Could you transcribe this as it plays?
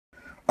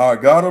I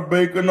gotta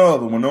bake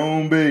another one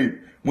on, baby.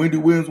 Wendy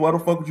Williams, why the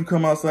fuck would you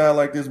come outside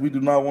like this? We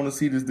do not want to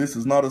see this. This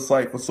is not a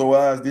sight for sore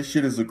eyes. This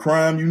shit is a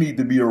crime. You need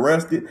to be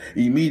arrested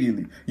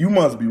immediately. You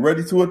must be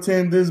ready to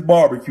attend this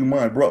barbecue,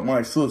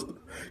 my sister.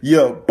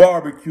 Yeah,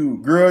 barbecue.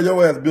 Girl,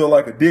 your ass built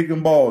like a dick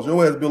and balls.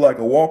 Your ass built like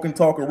a walking,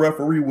 talking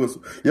referee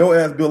whistle. Your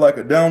ass built like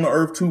a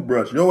down-to-earth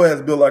toothbrush. Your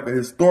ass built like a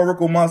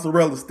historical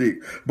mozzarella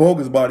stick.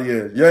 Bogus body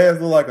ass. Your ass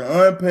look like an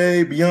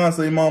unpaid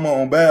Beyonce mama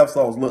on bath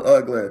salts. Look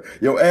ugly ass.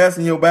 Your ass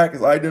and your back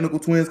is identical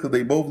twins because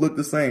they both look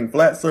the same.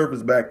 Flat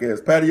surface back ass.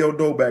 Patio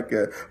door back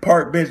ass.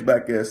 Park bench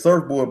back ass.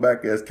 Surfboard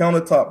back ass.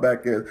 Countertop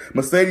back ass.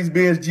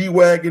 Mercedes-Benz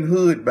G-Wagon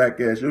hood back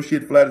ass. Your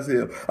shit flat as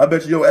hell. I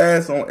bet you your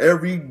ass on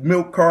every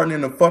milk carton in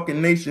the fucking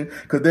nation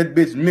because that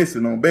bitch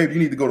missing on, baby. You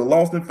need to go to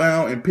Lost and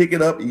Found and pick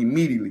it up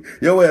immediately.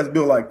 Your ass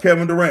built like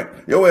Kevin Durant.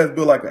 Your ass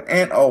built like an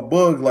ant or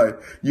bug's life.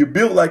 You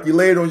built like you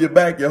laid on your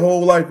back your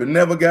whole life and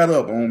never got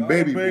up on,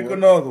 baby. Make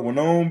another one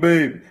on,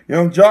 baby.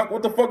 Young Jock,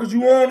 what the fuck is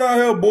you on out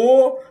here,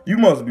 boy? You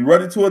must be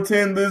ready to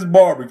attend this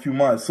barbecue,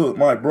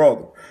 my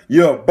brother.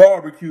 Yeah,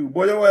 barbecue.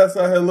 Boy, your ass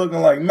out here looking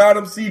like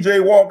Madam C.J.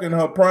 Walker in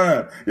her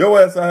prime. Your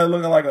ass out here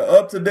looking like an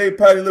up-to-date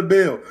Patti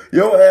LaBelle.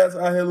 Your ass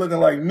out here looking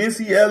like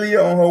Missy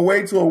Elliott on her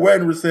way to a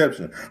wedding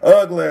reception.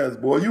 Ugly ass,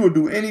 boy. You would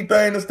do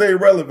anything to stay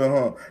relevant,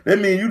 huh? That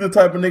mean you the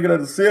type of nigga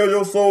that'll sell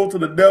your soul to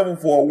the devil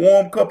for a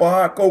warm cup of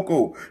hot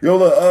cocoa. Your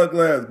little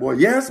ugly ass, boy.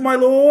 Yes, my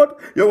lord?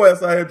 Your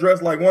ass out here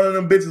dressed like one of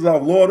them bitches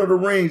off Lord of the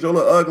Rings. Your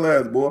little ugly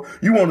ass, boy.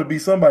 You want to be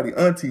somebody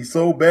auntie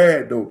so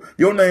bad, though.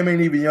 Your name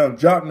ain't even Young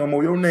Jock no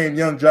more. Your name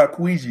Young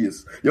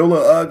Jocquezius. Your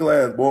little ugly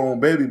ass, boy, on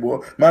baby, boy.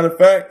 Matter of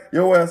fact,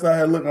 your ass out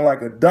here looking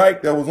like a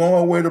dyke that was on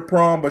her way to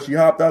prom, but she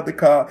hopped out the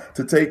car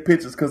to take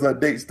pictures because her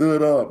date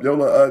stood up. Your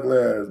little ugly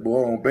ass,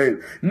 boy, on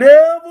baby.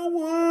 Never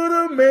would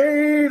have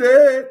made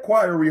it.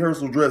 Choir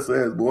rehearsal dress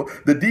ass, boy.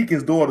 The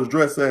deacon's daughter's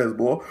dress ass,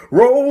 boy.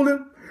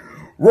 Rolling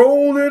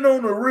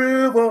on the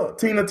river.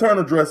 Tina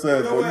Turner dress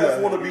ass, boy. Your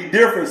ass want to be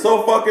different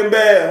so fucking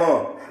bad,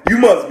 huh? You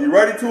must be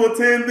ready to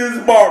attend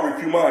this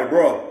barbecue, my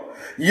brother.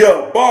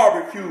 Yeah,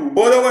 barbecue.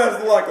 Boy, your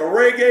ass look like a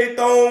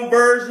reggaeton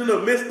version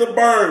of Mr.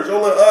 Burns.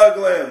 Your little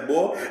ugly ass,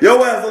 boy.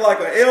 Your ass look like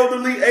an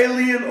elderly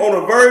alien on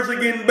the verge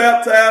of getting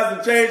baptized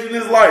and changing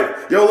his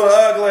life. Your little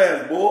ugly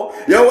ass, boy.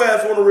 Your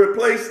ass want to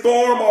replace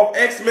Storm off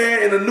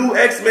X-Men in a new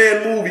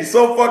X-Men movie.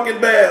 So fucking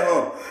bad,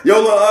 huh? Your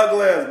little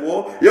ugly ass,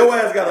 boy. Your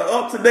ass got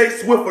an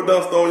up-to-date Swiffer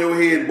dust on your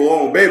head,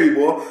 boy, on baby,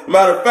 boy.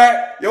 Matter of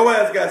fact, your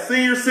ass got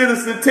senior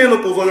citizen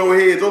tentacles on your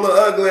head. Your little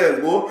ugly ass,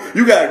 boy.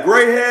 You got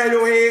gray hair in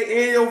your head,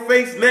 in your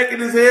face,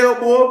 naked as hell,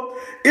 boy.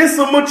 It's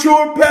a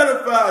mature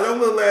pedophile. Your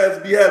little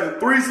ass be having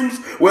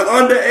threesomes with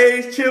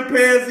underage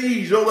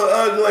chimpanzees. Your little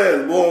ugly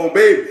ass, boy, on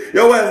baby.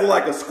 Your ass is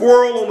like a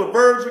squirrel on the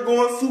verge of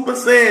going Super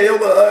Saiyan. Your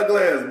little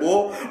ugly ass,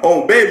 boy,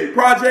 on baby.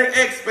 Project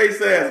X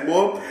face ass,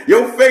 boy.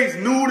 Your face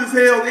nude as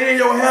hell and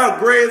your hair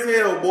gray as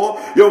hell,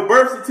 boy. Your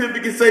birth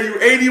certificate say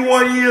you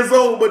 81 years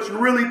old, but you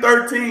really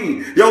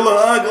 13. Your little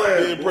ugly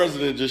ass. Being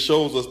president just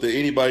shows us that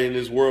anybody in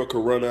this world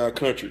could run our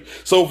country.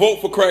 So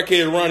vote for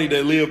crackhead Ronnie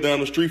that lived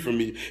down the street from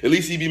me. At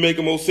least he be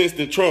making more sense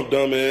than Trump,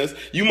 dumbass.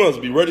 You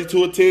must be ready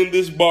to attend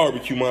this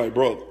barbecue, my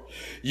brother.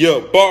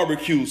 Yeah,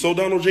 barbecue. So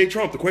Donald J.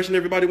 Trump, the question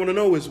everybody want to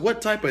know is,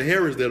 what type of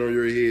hair is that on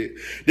your head?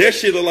 That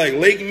shit look like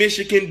Lake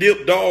Michigan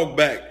dipped dog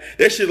back.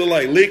 That shit look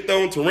like licked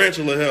on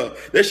tarantula hair.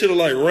 That shit look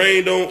like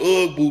rained on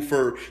Ugg boot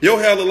fur.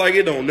 Your hair look like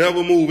it don't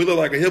never move. It look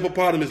like a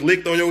hippopotamus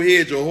licked on your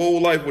head your whole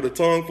life with a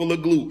tongue full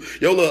of glue.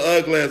 Your little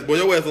ugly ass, boy.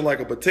 Your ass look like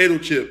a potato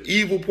chip.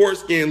 Evil pork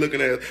skin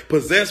looking ass.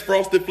 Possessed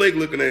frosted flake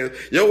looking ass.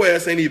 Your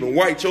ass ain't even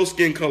white. Your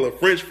skin color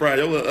French fry.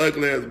 Your little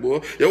ugly ass,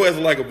 boy. Your ass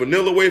look like a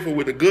vanilla wafer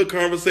with a good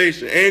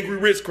conversation. Angry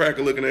Ritz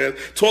cracker looking ass.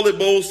 Toilet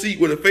bowl seat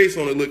with a face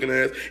on it looking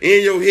ass.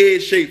 And your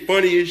head shaped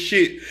funny as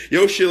shit.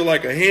 Your shit look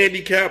like a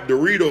handicapped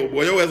Dorito,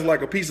 boy. Your ass look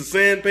like a piece of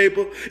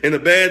sandpaper in a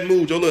bad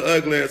mood. Your little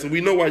ugly ass. And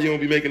we know why you don't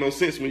be making no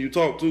sense when you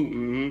talk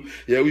too.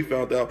 Yeah, we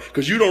found out.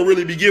 Because you don't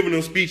really be giving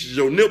them speeches.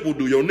 Your nipple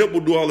do. Your nipple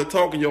do all the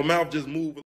talking. Your mouth just move.